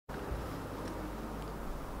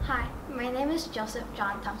Hi, my name is Joseph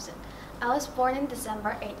John Thomson. I was born on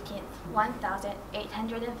December 18th,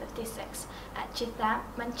 1856 at Chatham,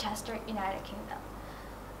 Manchester, United Kingdom.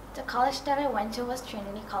 The college that I went to was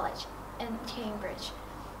Trinity College in Cambridge.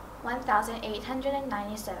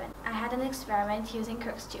 1897, I had an experiment using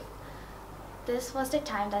Crookes tube. This was the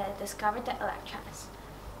time that I discovered the electrons.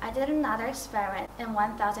 I did another experiment in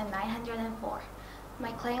 1904.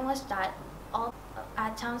 My claim was that all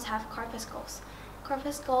atoms have corpuscles.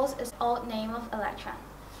 Corpuscles is the old name of electron.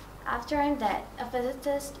 After I'm dead, a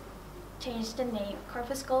physicist changed the name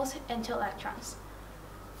corpuscles into electrons.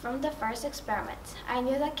 From the first experiment, I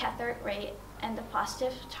knew that cathode ray and the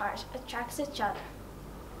positive charge attracts each other.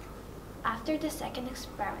 After the second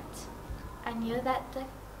experiment, I knew that the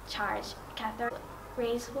charge cathode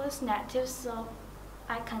rays was negative, so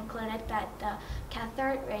I concluded that the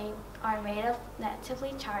cathode rays are made of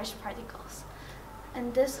negatively charged particles.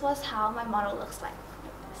 And this was how my model looks like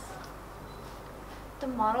this. The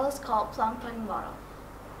model is called plum pudding model.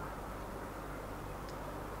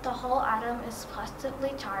 The whole atom is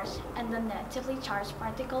positively charged, and the negatively charged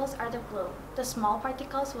particles are the blue, the small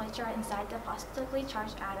particles which are inside the positively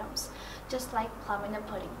charged atoms, just like plum in a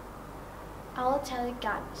pudding. I will tell you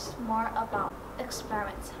guys more about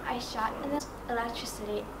experiments. I shot in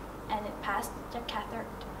electricity and it passed the cathode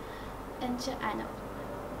into anode.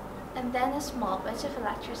 And then a small bit of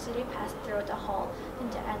electricity passed through the hole in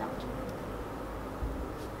the anode.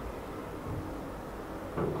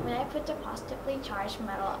 When I put the positively charged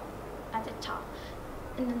metal at the top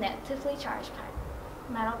and the negatively charged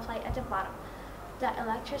metal plate at the bottom, the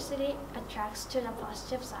electricity attracts to the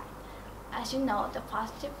positive side. As you know, the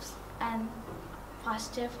positives and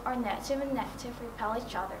positive or negative and negative repel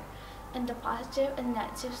each other, and the positive and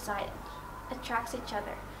negative side attracts each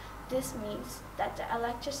other. This means that the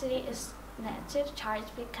electricity is negative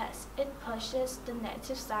charged because it pushes the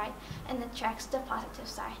negative side and attracts the positive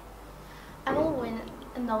side. I will win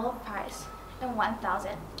a Nobel Prize in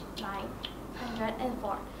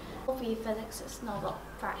 1904. It will be physics' Nobel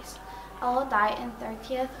Prize. I will die on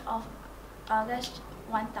 30th of August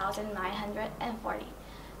 1940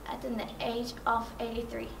 at the age of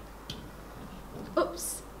 83.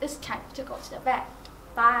 Oops, it's time to go to the bed.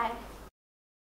 Bye.